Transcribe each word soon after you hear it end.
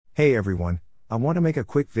Hey everyone, I want to make a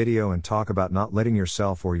quick video and talk about not letting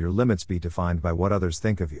yourself or your limits be defined by what others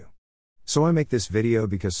think of you. So I make this video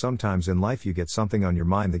because sometimes in life you get something on your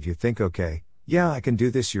mind that you think, okay, yeah, I can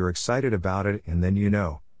do this, you're excited about it, and then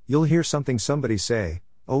you'll hear somebody say,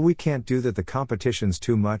 oh, we can't do that, the competition's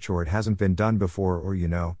too much, or it hasn't been done before, or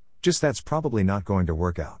just that's probably not going to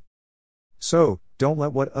work out. So, don't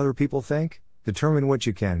let what other people think determine what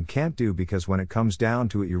you can and can't do, because when it comes down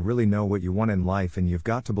to it, you really know what you want in life, and you've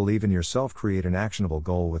got to believe in yourself, create an actionable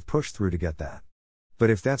goal with push through to get that.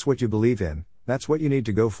 But if that's what you believe in, that's what you need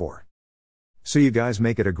to go for. So you guys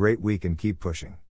make it a great week and keep pushing.